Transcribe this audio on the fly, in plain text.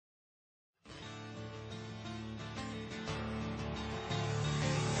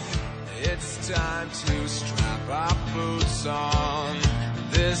It's time to strap our boots on.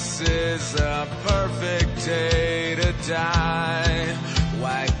 This is a perfect day to die.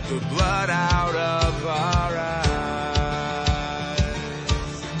 Wipe the blood out of our eyes.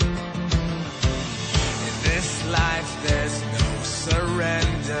 In this life there's no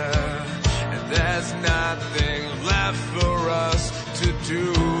surrender, and there's nothing left for us to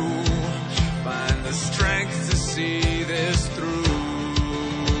do. Find the strength to see this through.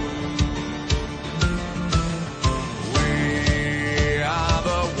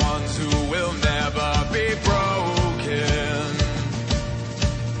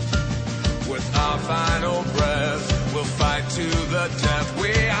 Final breath, we'll fight to the death.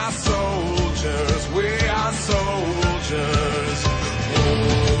 We are soldiers, we are soldiers.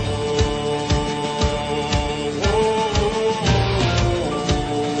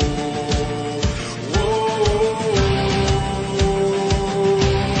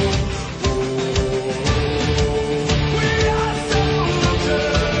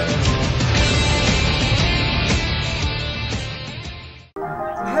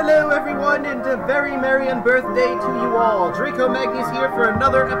 And a very merry Unbirthday to you all. Draco Magnius here for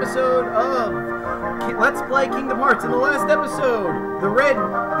another episode of Let's Play Kingdom Hearts. In the last episode, the red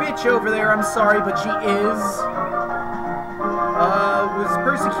bitch over there, I'm sorry, but she was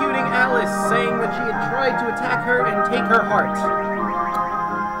persecuting Alice, saying that she had tried to attack her and take her heart.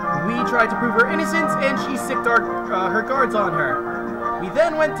 We tried to prove her innocence, and she sicked her guards on her. We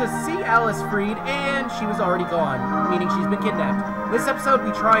then went to see Alice freed, and she was already gone, meaning she's been kidnapped. This episode,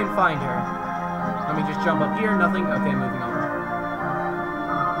 we try and find her. Let me just jump up here, nothing. Okay, moving on.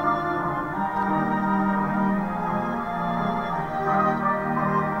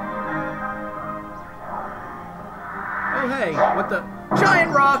 Oh, hey, what the?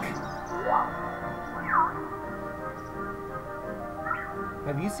 Giant rock!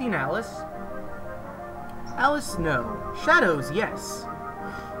 Have you seen Alice? Alice, no. Shadows, yes.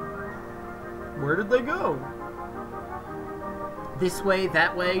 Where did they go? This way,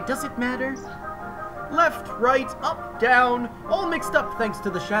 that way, does it matter? Left, right, up, down, all mixed up thanks to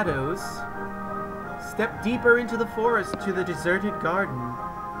the shadows. Step deeper into the forest to the deserted garden.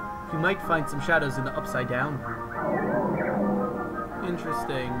 You might find some shadows in the upside down room.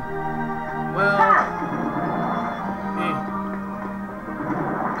 Interesting. Well...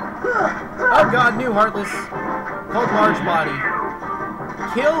 Oh god, new Heartless. Called Large Body.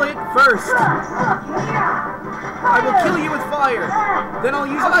 Kill it first! I will kill you with fire! Then I'll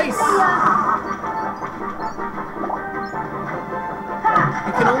use ice!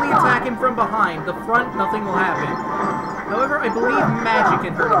 You can only attack him from behind. The front, nothing will happen. However, I believe magic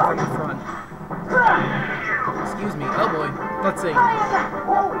can hurt him from the front. Excuse me. Oh boy. Let's see.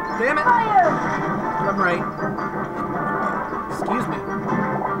 Damn it! I'm right. Excuse me.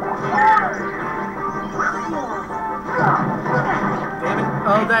 Damn it.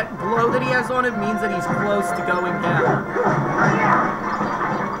 Oh, that glow that he has on him means that he's close to going down.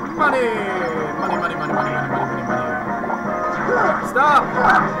 Money! Money, money, money, money, money, money, money, money. Stop!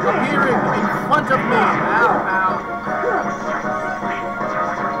 Appearing in front of me! Ow, ow.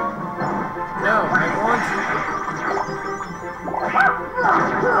 No, I want you.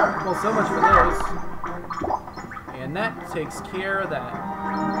 Well, so much for those. And that takes care of that.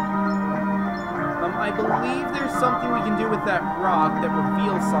 I believe there's something we can do with that rock that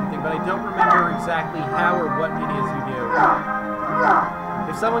reveals something, but I don't remember exactly how or what it is you do.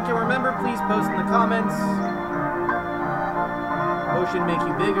 If someone can remember, please post in the comments. Potion make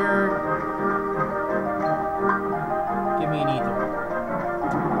you bigger. Give me an ether.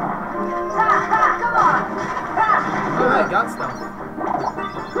 Oh, I got stuff.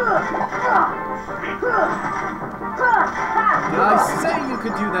 Did I say you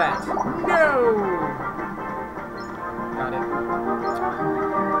could do that? No! Got it.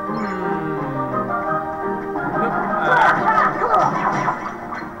 Nope.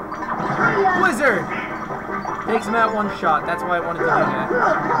 Blizzard! Takes him out one shot. That's why I wanted to do that.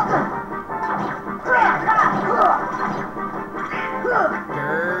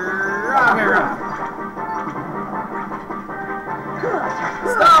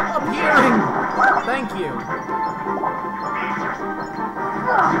 Stop appearing! Thank you.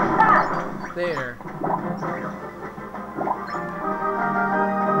 There.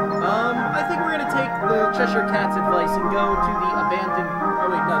 I think we're gonna take the Cheshire Cat's advice and go to the abandoned...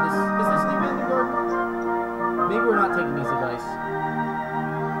 Oh wait, no, is this the abandoned garden? Maybe we're not taking his advice.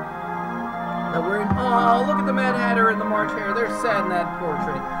 No, we're in... Oh, look at the Mad Hatter and the March Hare. They're sad in that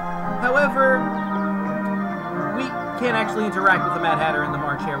portrait. However, we can't actually interact with the Mad Hatter and the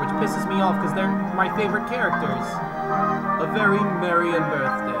March Hare, which pisses me off because they're my favorite characters. A very merry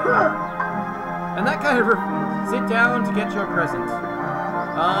Unbirthday. And that kind of sit down to get your present.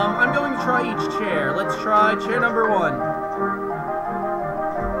 I'm going to try each chair. Let's try chair number 1.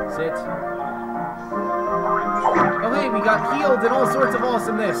 Sit. Oh hey, we got healed and all sorts of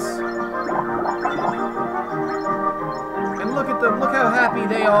awesomeness. And look at them, look how happy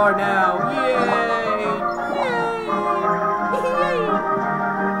they are now. Yay! Yay!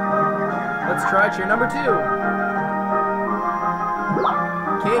 Let's try chair number 2.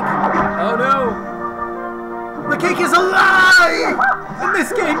 Cake. Oh no! The cake is alive! In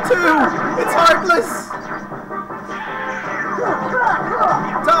this game too! It's heartless!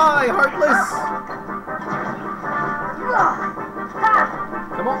 Die, heartless!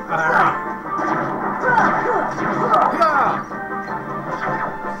 Come on.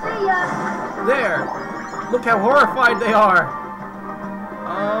 There! Look how horrified they are!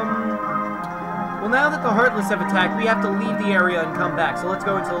 Well, now that the Heartless have attacked, we have to leave the area and come back. So let's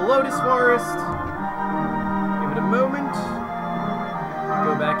go into the Lotus Forest. Give it a moment.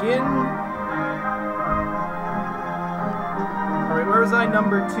 Go back in. Alright, where was I?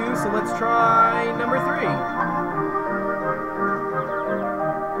 Number 2, so let's try number 3.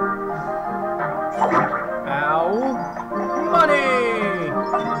 Ow. Money!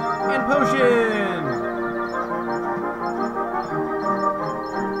 And potion!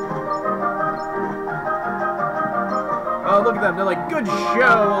 Oh, look at them. They're like, good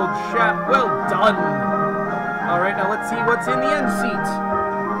show, old chap. Well done. Alright, now let's see what's in the end seat.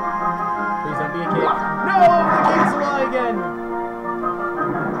 Please don't be a cake. No! The cake's alive again!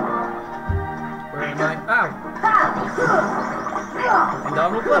 Where am I? Ow! And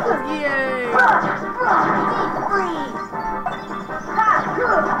Donald level. Yay!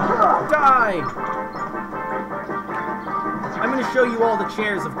 Die! I'm going to show you all the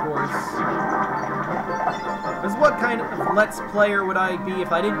chairs, of course. Because what kind of Let's Player would I be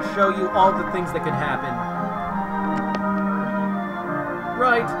if I didn't show you all the things that could happen?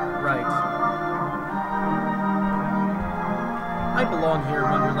 Right, right. I belong here,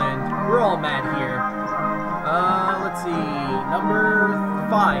 Wonderland. We're all mad here. Let's see. Number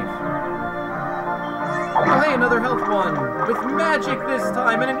 5. Oh, hey, another health one. With magic this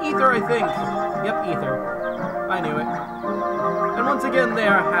time, and an ether, I think. Yep, ether. I knew it. And once again, they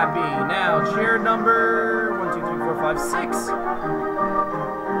are happy. Now, chair number 1, 2, 3, 4, 5, 6.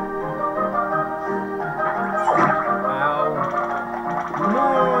 Ow.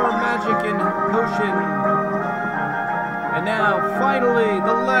 More magic and potion. And now, finally,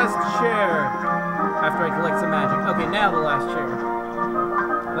 the last chair. After I collect some magic. Okay, now the last chair.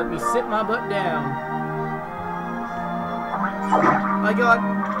 Let me sit my butt down. I got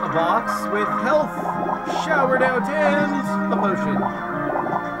a box with health, showered out, and a potion.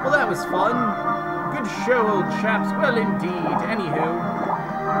 Well, that was fun. Good show, old chaps. Well, indeed. Anywho,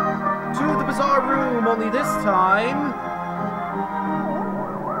 to the bizarre room, only this time...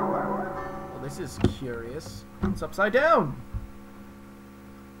 Well, this is curious. It's upside down.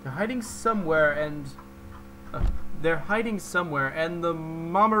 They're hiding somewhere, and... the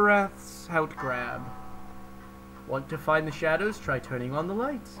Mamarath's out grab. Want to find the shadows? Try turning on the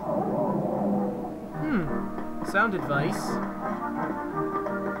lights. Sound advice.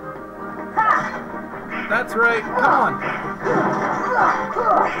 That's right. Come on.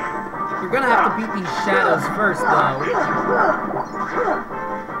 You're gonna have to beat these shadows first, though.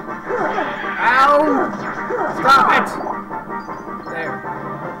 Ow! Stop it! There.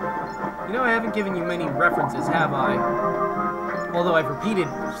 You know, I haven't given you many references, have I? Although I've repeated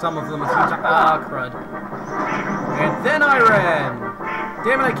some of them a few times. Ah, crud. And then I ran!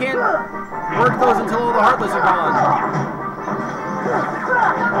 Damn it, I can't work those until all the Heartless are gone.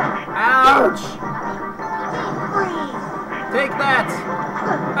 Ouch! Take that!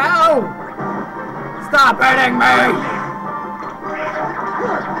 Ow! Stop hitting me!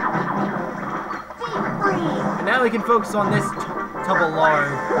 And now we can focus on this tub of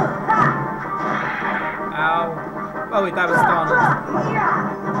lard. Ow. Oh wait, that was Donald.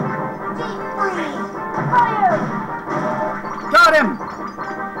 Got him!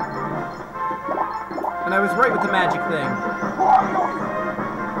 And I was right with the magic thing.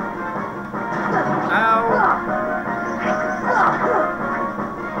 Ow.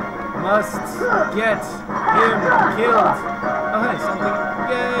 Must get him killed. Oh hey, something.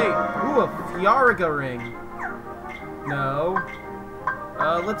 Yay! Ooh, a Fiaraga ring. No.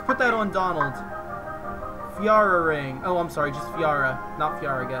 Let's put that on Donald. Fiara ring. Oh, I'm sorry, just Fiara, not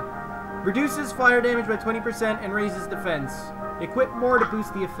Fiaraga. Reduces fire damage by 20% and raises defense. Equip more to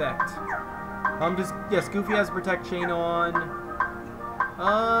boost the effect. Yes, Goofy has a protect chain on.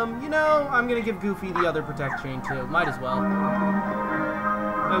 You know, I'm gonna give Goofy the other protect chain too. Might as well.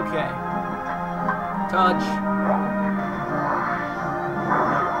 Okay. Touch.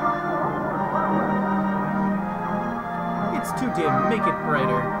 It's too dim. Make it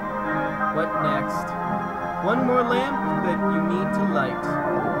brighter. What next? One more lamp that you need to light.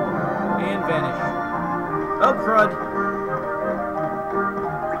 And vanish. Oh, crud.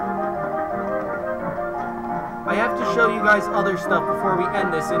 I have to show you guys other stuff before we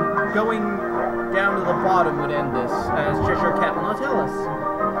end this, and going down to the bottom would end this, as Cheshire Cat will not tell us.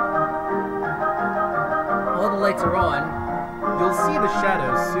 All the lights are on. You'll see the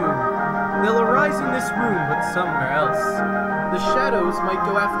shadows soon. They'll arise in this room, but somewhere else. The shadows might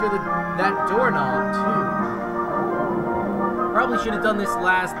go after that doorknob, too. Probably should have done this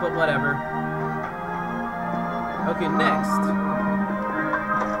last, but whatever. Okay, next.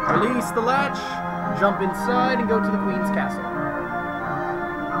 Release the latch, jump inside, and go to the Queen's Castle.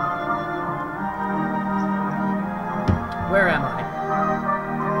 Where am I?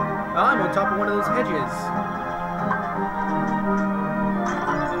 Oh, I'm on top of one of those hedges.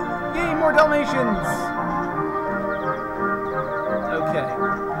 Yay, more Dalmatians! Okay.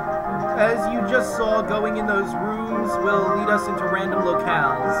 As you just saw, going in those rooms will lead us into random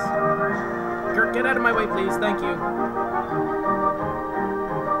locales. Kurt, get out of my way, please. Thank you.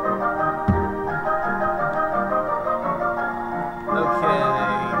 Okay.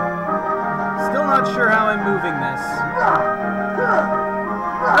 Still not sure how I'm moving this.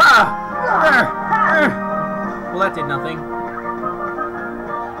 Well, that did nothing.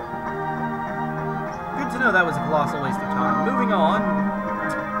 Good to know that was a colossal waste of time. Moving on.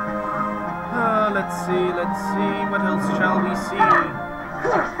 Let's see. What else shall we see?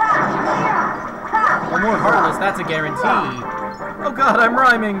 Well, more Heartless, that's a guarantee. Oh god, I'm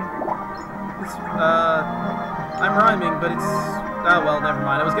rhyming. I'm rhyming, but it's... Oh, well, never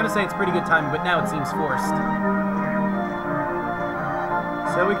mind. I was gonna say it's pretty good timing, but now it seems forced.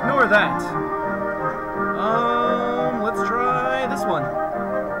 So ignore that. Let's try this one.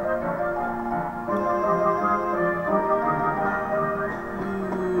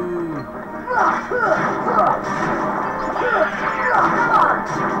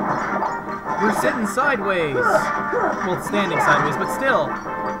 We're sitting sideways. Well, standing sideways, but still.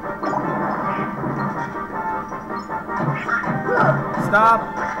 Stop.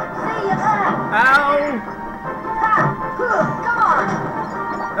 Ow.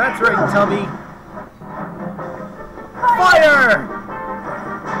 That's right, Tubby. Fire!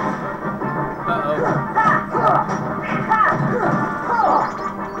 Uh-oh.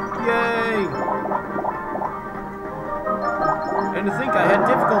 Yay! And to think I had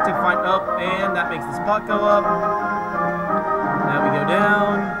difficulty finding up, and that makes the spot go up. Now we go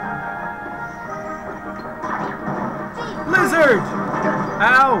down. Blizzard!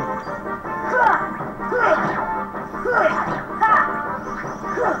 Ow!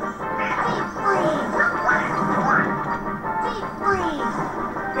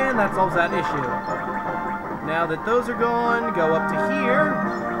 And that solves that issue. Now that those are gone, go up to here.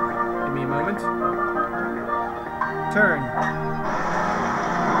 Give me a moment. Turn.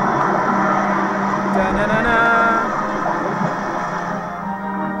 Da-na-na-na.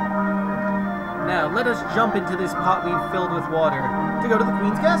 Now, let us jump into this pot we've filled with water to go to the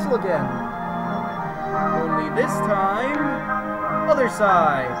Queen's Castle again. Only this time, other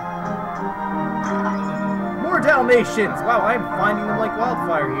side. More Dalmatians! Wow, I'm finding them like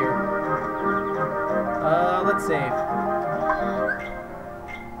wildfire here. Let's save.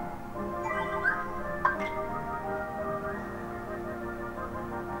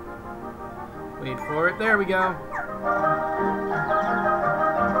 Wait for it. There we go.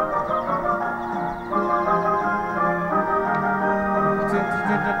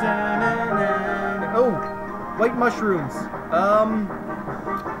 Oh! White mushrooms.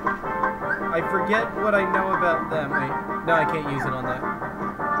 I forget what I know about them. Wait. No, I can't use it on that.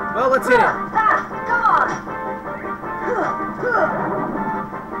 Well, let's hit it.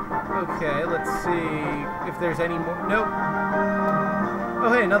 Okay, let's see if there's any more. Nope.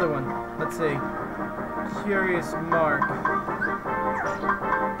 Oh, hey, another one. Let's see. Curious mark.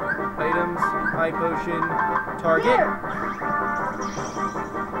 Items. Eye potion. Target.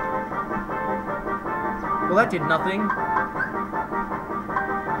 Well, that did nothing.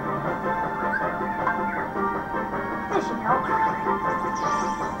 This should help.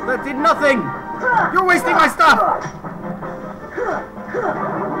 That did nothing! You're wasting my stuff!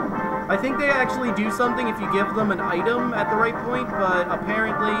 I think they actually do something if you give them an item at the right point, but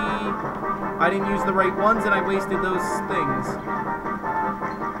apparently I didn't use the right ones and I wasted those things.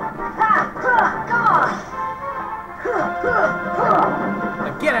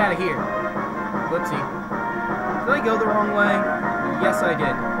 Now get out of here! Whoopsie. Did I go the wrong way? Yes, I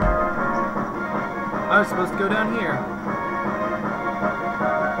did. I was supposed to go down here.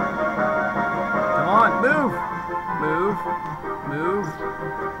 Come on, move! Move. Move.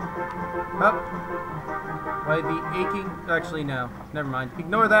 Up. By the aching... Actually, no. Never mind.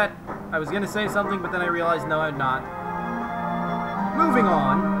 Ignore that. I was going to say something, but then I realized, no, I'm not. Moving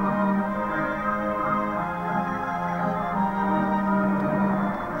on.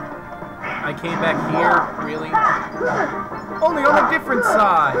 I came back here, really? Only on a different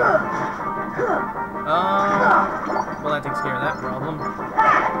side! Well, that takes care of that problem.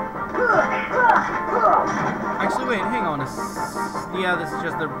 Actually, wait, hang on yeah, this is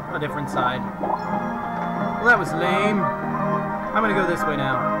just a different side. Well, that was lame. I'm gonna go this way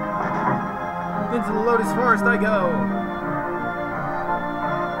now. Into the Lotus Forest I go!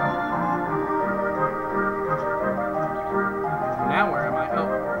 Now where am I? Oh,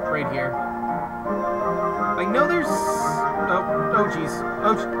 right here. I know there's... Oh, jeez.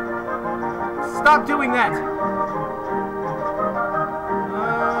 Oh, stop doing that!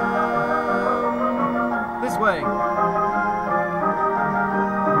 This way.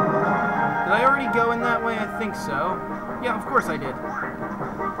 Did I already go in that way? I think so. Yeah, of course I did.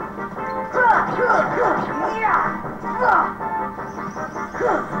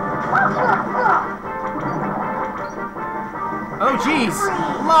 Oh, jeez!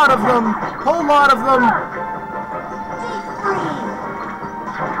 A lot of them! Whole lot of them!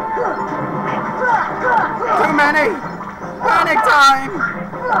 Too many! Panic time!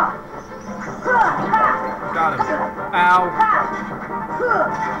 Got him. Ow.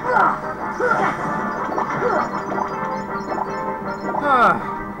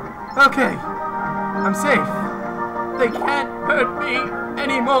 Okay. I'm safe. They can't hurt me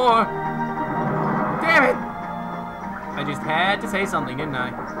anymore. Damn it! I just had to say something, didn't I?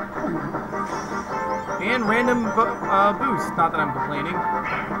 And random boost. Not that I'm complaining.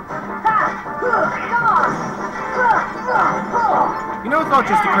 You know, a thought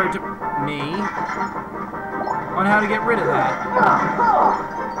just occurred to me on how to get rid of that.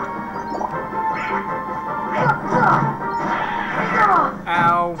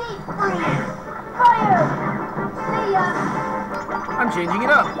 Ow. I'm changing it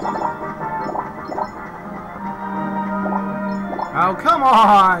up. Oh, come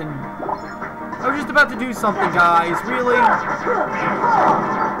on! I was just about to do something, guys. Really?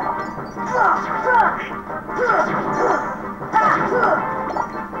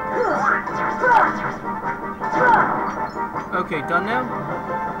 Okay, done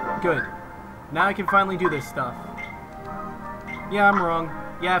now? Good. Now I can finally do this stuff. Yeah, I'm wrong.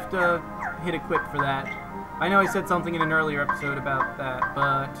 You have to hit equip for that. I know I said something in an earlier episode about that,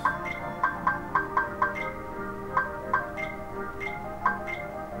 but...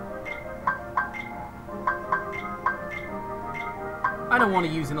 I don't want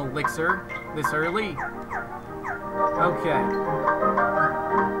to use an elixir this early. Okay.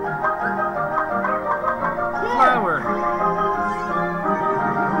 Flower.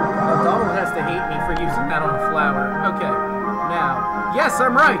 Oh, Donald has to hate me for using that on a flower. Okay. Now. Yes,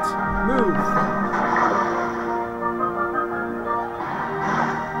 I'm right! Move.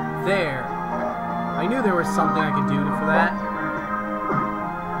 There. I knew there was something I could do for that.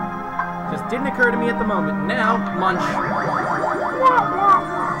 Just didn't occur to me at the moment. Now, munch.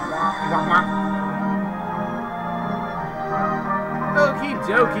 Okie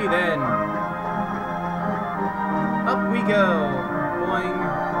dokie then. Up we go. Boing.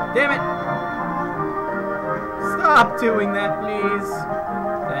 Damn it! Stop doing that, please.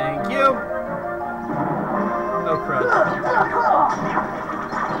 Thank you. Oh, crud.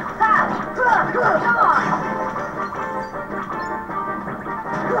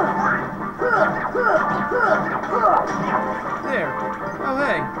 There. Oh,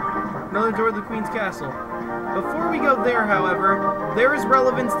 hey. Another door to the Queen's Castle. Before we go there, however, there is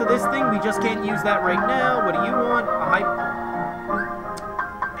relevance to this thing. We just can't use that right now. What do you want? A hype?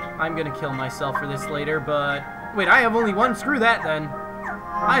 I'm gonna kill myself for this later, but... Wait, I have only one? Screw that, then.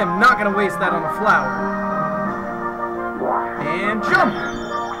 I am not gonna waste that on a flower. And jump!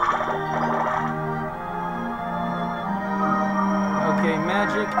 Okay,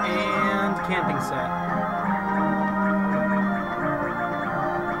 magic and camping set.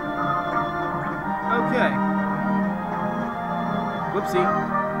 Okay. Whoopsie.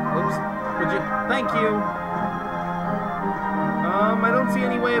 Whoops. Would you... Thank you. I don't see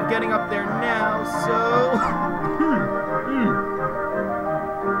any way of getting up there now, so...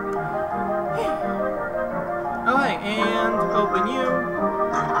 Oh, hey, and open you.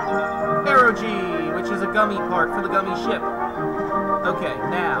 Arrow G, which is a gummy part for the gummy ship. Okay,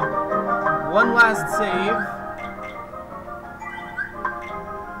 now, one last save.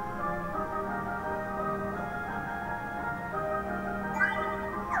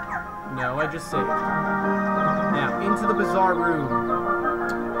 I just saved. Now, into the bizarre room.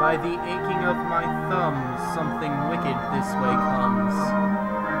 By the aching of my thumbs, something wicked this way comes.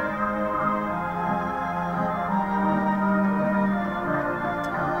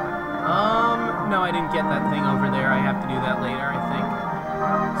 No, I didn't get that thing over there. I have to do that later, I think.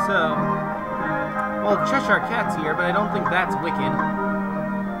 So, well, Cheshire Cat's here, but I don't think that's wicked.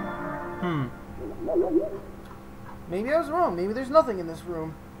 Maybe I was wrong. Maybe there's nothing in this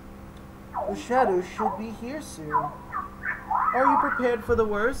room. The shadows should be here soon. Are you prepared for the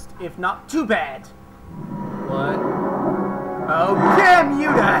worst? If not, too bad. What? Oh, damn you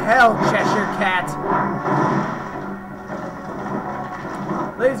to hell, Cheshire Cat!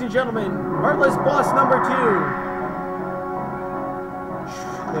 Ladies and gentlemen, Heartless Boss number 2.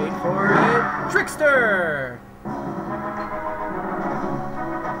 Wait for it. Trickster!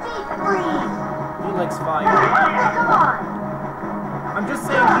 He likes fire. I'm just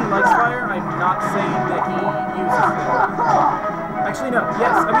saying he likes fire. I'm not saying that he uses it. Actually, no.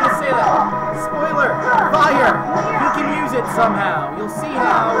 Yes, I'm going to say that. Spoiler! Fire! He can use it somehow. You'll see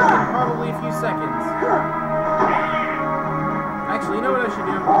how in probably a few seconds. Actually, you know what I should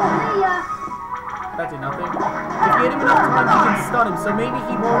do? That did nothing. If you hit him enough time, you can stun him, so maybe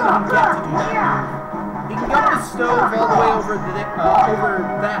he won't even get to do that move. He can go up the stove all the way over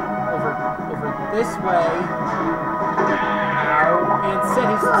this way. And set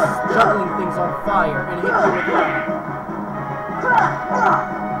his juggling things on fire and hit you with that.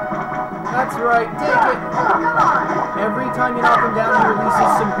 That's right, take it! Every time you knock him down, he releases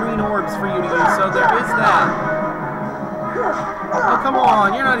some green orbs for you to use, so there is that. Oh, come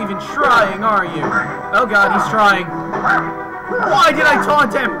on, you're not even trying, are you? Oh god, he's trying. Why did I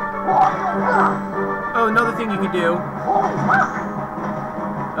taunt him? Oh, another thing you can do.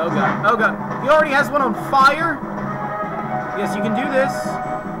 Oh god, oh god. He already has one on fire? Yes, you can do this.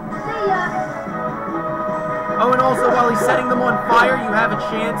 Oh, and also while he's setting them on fire, you have a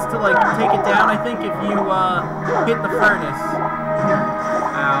chance to, like, take it down, I think, if you, hit the furnace.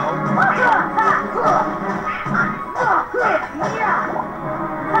 Ow.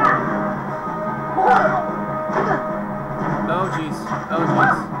 Oh, jeez. Oh,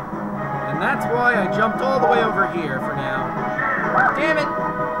 jeez. And that's why I jumped all the way over here for now. Damn it!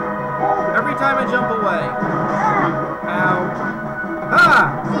 Every time I jump away. Ow.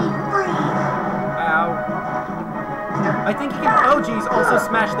 Ah! Ow. I think he can, oh geez, also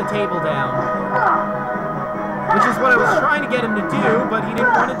smash the table down. Which is what I was trying to get him to do, but he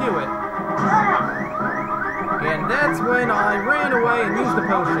didn't want to do it. And that's when I ran away and used the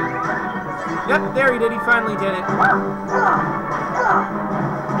potion. Yep, there he did, he finally did it.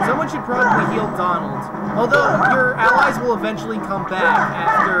 Someone should probably heal Donald. Although, your allies will eventually come back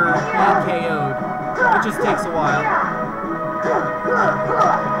after being KO'd. It just takes a while.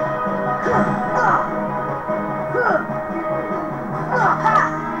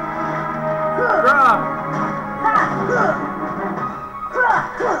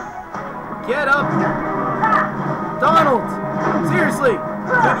 Get up! Donald! Seriously!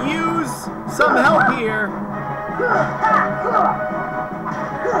 Could use some help here!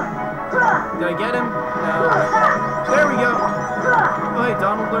 Did I get him? No. There we go! Oh hey,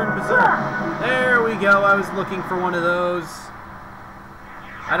 Donald learned Berserk. There we go, I was looking for one of those.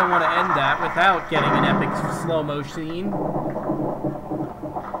 I don't want to end that without getting an epic slow-mo scene.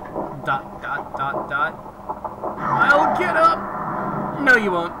 Dot, dot, dot, dot. I'll get up! No,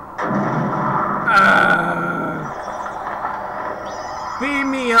 you won't. Beam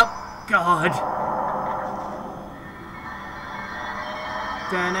me up, God.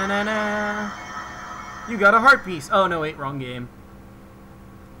 Da-na-na-na. You got a heart piece. Oh, no, wait, wrong game.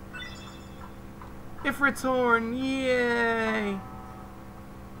 Ifrit's horn, yay!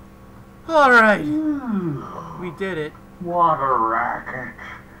 Alright. We did it. What a racket.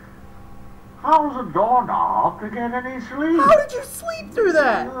 How's a doorknob to get any sleep? How did you sleep through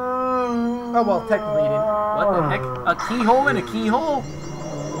that? Oh, well, technically you didn't. What the heck? A keyhole in a keyhole?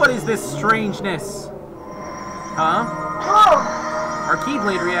 What is this strangeness? Huh? Our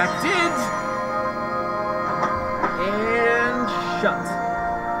Keyblade reacted. And shut.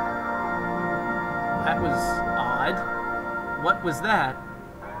 That was odd. What was that?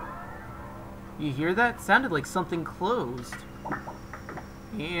 You hear that? Sounded like something closed.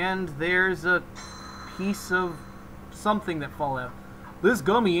 And there's a piece of something that fall out. This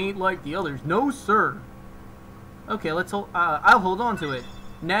gummy ain't like the others. No, sir. Okay, let's hold. I'll hold on to it.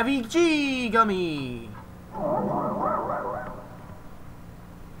 Navi G gummy.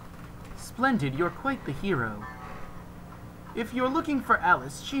 Splendid, you're quite the hero. If you're looking for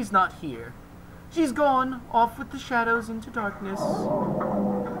Alice, she's not here. She's gone, off with the shadows into darkness.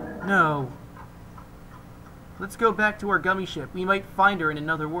 No. Let's go back to our gummy ship. We might find her in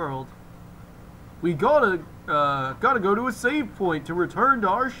another world. We gotta go to a save point to return to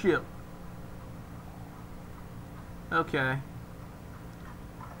our ship. Okay.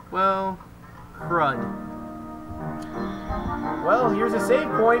 Well, crud. Well, here's a save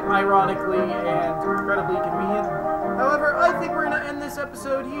point, ironically and incredibly convenient. However, I think we're gonna end this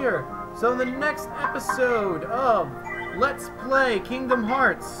episode here. So in the next episode of Let's Play Kingdom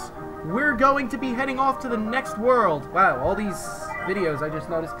Hearts, we're going to be heading off to the next world. Wow, all these videos I just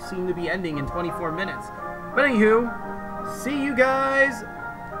noticed seem to be ending in 24 minutes. But anywho, see you guys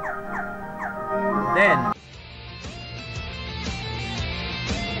then.